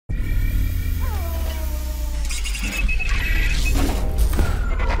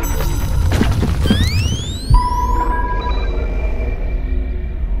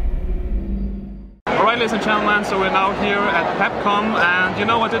ladies and gentlemen, so we're now here at PepCom, and you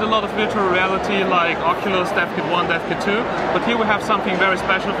know I did a lot of virtual reality like Oculus, DevKit 1, DevKit 2, but here we have something very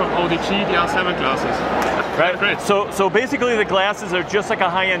special from ODG, the R7 glasses. Right, great. So basically the glasses are just like a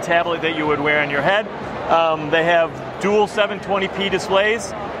high-end tablet that you would wear on your head. They have dual 720p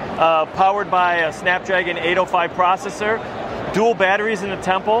displays, powered by a Snapdragon 805 processor, dual batteries in the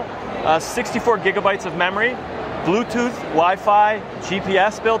temple, 64 gigabytes of memory, Bluetooth, Wi-Fi,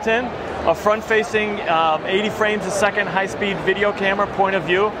 GPS built in, a front-facing 80 frames a second high-speed video camera point of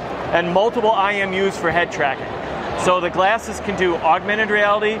view, and multiple IMUs for head tracking. So the glasses can do augmented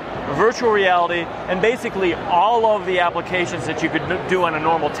reality, virtual reality, and basically all of the applications that you could do on a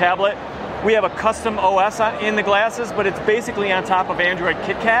normal tablet. We have a custom OS in the glasses, but it's basically on top of Android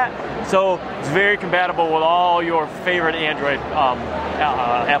KitKat, so it's very compatible with all your favorite Android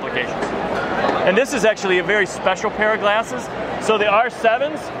applications. And this is actually a very special pair of glasses. So the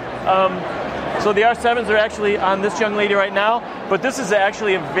R7s, are actually on this young lady right now, but this is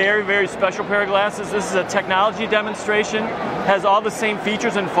actually a very, very special pair of glasses. This is a technology demonstration, has all the same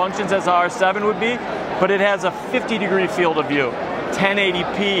features and functions as the R7 would be, but it has a 50-degree field of view,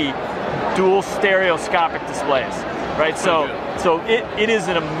 1080p, dual stereoscopic displays, right? So it is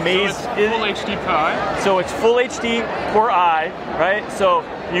an amazing... So it's full HD per eye? So it's full HD per eye, right? So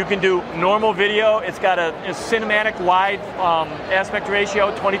you can do normal video. It's got a cinematic wide aspect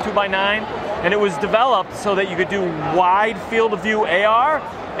ratio, 22:9, and it was developed so that you could do wide field of view AR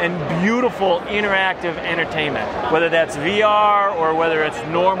and beautiful interactive entertainment, whether that's VR or whether it's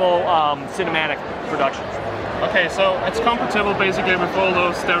normal cinematic productions. Okay, so it's compatible basically with all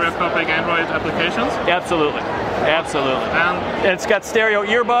those stereoscopic Android applications? Absolutely, absolutely. And it's got stereo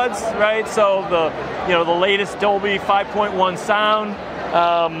earbuds, right? So the latest Dolby 5.1 sound.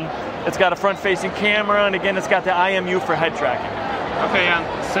 It's got a front-facing camera, and again, it's got the IMU for head tracking. Okay, and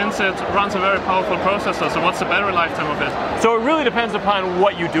since it runs a very powerful processor, so what's the battery lifetime of it? So it really depends upon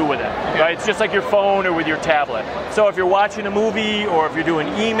what you do with it, right? It's just like your phone or with your tablet. So if you're watching a movie, or if you're doing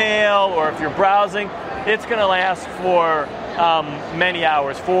email, or if you're browsing, it's going to last for many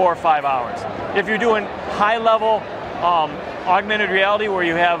hours, 4 or 5 hours. If you're doing high-level augmented reality where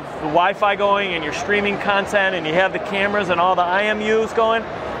you have the Wi-Fi going and you're streaming content and you have the cameras and all the IMUs going,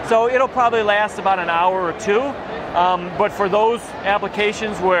 so it'll probably last about an hour or two. But for those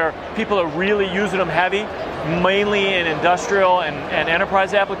applications where people are really using them heavy, mainly in industrial and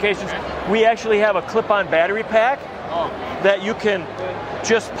enterprise applications, we actually have a clip-on battery pack that you can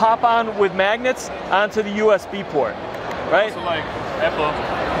just pop on with magnets onto the USB port, right? So like Apple.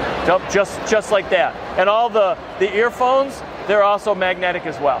 Just like that. And all the earphones, they're also magnetic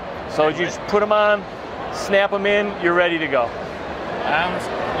as well. So you just put them on, snap them in, you're ready to go. And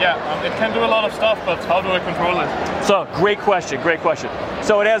yeah, it can do a lot of stuff, but how do I control it? So great question, great question.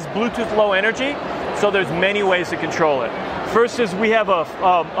 So it has Bluetooth Low Energy, so there's many ways to control it. First is we have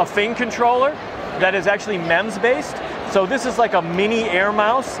a Thing controller that is actually MEMS based. So this is like a mini air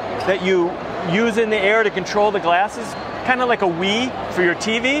mouse that you use in the air to control the glasses, kind of like a Wii for your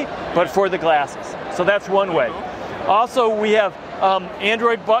TV, but for the glasses. So that's one way. Also, we have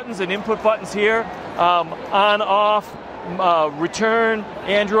Android buttons and input buttons here, on, off, return,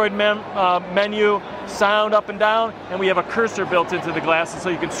 Android menu, sound up and down, and we have a cursor built into the glasses so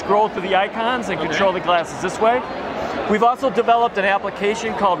you can scroll through the icons and control the glasses this way. We've also developed an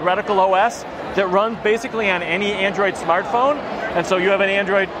application called Reticle OS that runs basically on any Android smartphone. And so you have an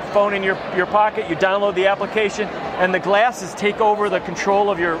Android phone in your pocket, you download the application, and the glasses take over the control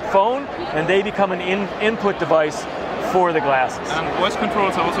of your phone, and they become an input device for the glasses. And voice control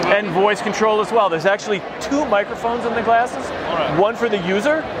is also good? And voice control as well. There's actually 2 microphones in the glasses. Right. One for the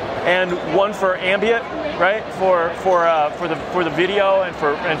user and one for ambient, right? For the video and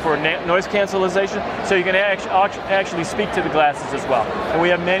for noise cancellation. So you can actually speak to the glasses as well. And we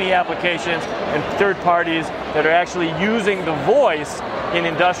have many applications and third parties that are actually using the voice in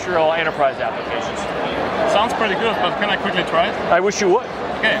industrial enterprise applications. Sounds pretty good, but can I quickly try it? I wish you would.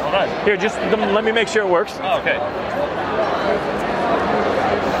 Okay, all right. Here, just let me make sure it works. Oh, okay.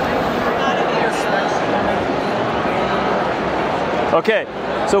 Okay,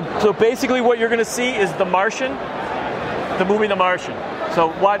 so basically what you're going to see is The Martian, the movie The Martian.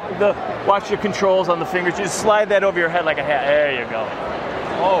 So watch your controls on the fingers. Just slide that over your head like a hat. There you go.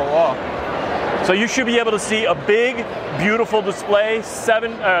 Oh, wow. So you should be able to see a big, beautiful display,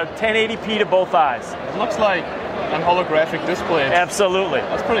 1080p to both eyes. It looks like an holographic display. Absolutely.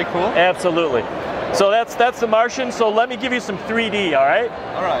 That's pretty cool. Absolutely. So that's The Martian. So let me give you some 3D, all right?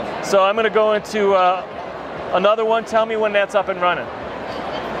 All right. So I'm going to go into another one. Tell me when that's up and running.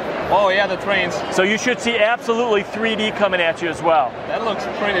 Oh yeah, the trains. So you should see absolutely 3D coming at you as well. That looks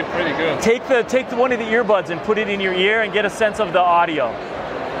pretty good. Take one of the earbuds and put it in your ear and get a sense of the audio.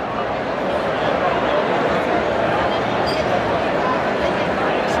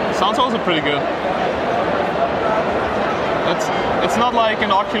 Sounds also pretty good. It's not like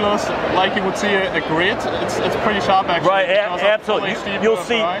an Oculus, like you would see a grid. It's pretty sharp actually. Right, absolutely.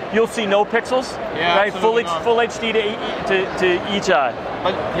 You'll see no pixels. Yeah, right, full HD to each eye.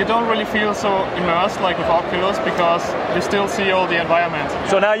 But you don't really feel so immersed like with Oculus because you still see all the environment.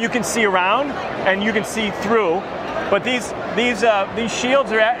 So now you can see around and you can see through. But these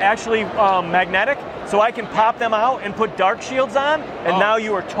shields are actually magnetic, so I can pop them out and put dark shields on, and now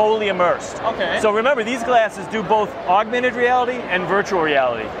you are totally immersed. Okay. So remember, these glasses do both augmented reality and virtual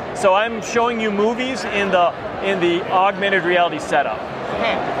reality. So I'm showing you movies in the augmented reality setup.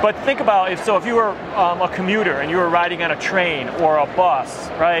 Okay. But think about if you were a commuter and you were riding on a train or a bus,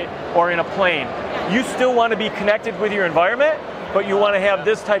 right, or in a plane, you still want to be connected with your environment, but you want to have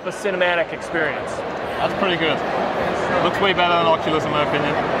this type of cinematic experience. That's pretty good. Looks way better than Oculus in my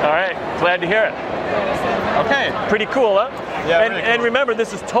opinion. All right, glad to hear it. Okay. Pretty cool, huh? Yeah, really cool. And remember,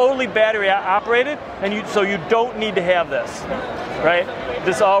 this is totally battery operated, and so you don't need to have this, right?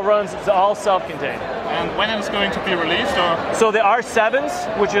 This all runs, it's all self-contained. And when is it going to be released? Or? So the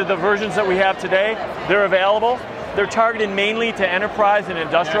R7s, which are the versions that we have today, they're available. They're targeted mainly to enterprise and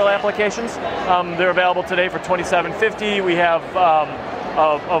industrial applications. They're available today for $2,750. We have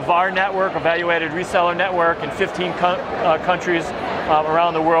a VAR network, a value-added reseller network, in 15 countries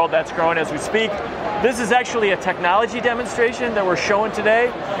around the world. That's growing as we speak. This is actually a technology demonstration that we're showing today.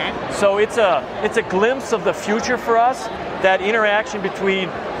 Okay. So it's a glimpse of the future for us, that interaction between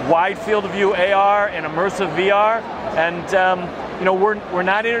wide field of view AR and immersive VR. And we're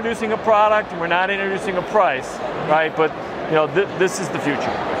not introducing a product, and we're not introducing a price, right? But this is the future.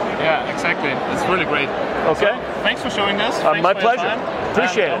 Yeah, exactly. It's really great. Okay. So, thanks for showing this. My pleasure.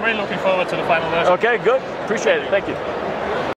 Appreciate it. I'm really looking forward to the final version. Okay, good. Appreciate it. Thank you.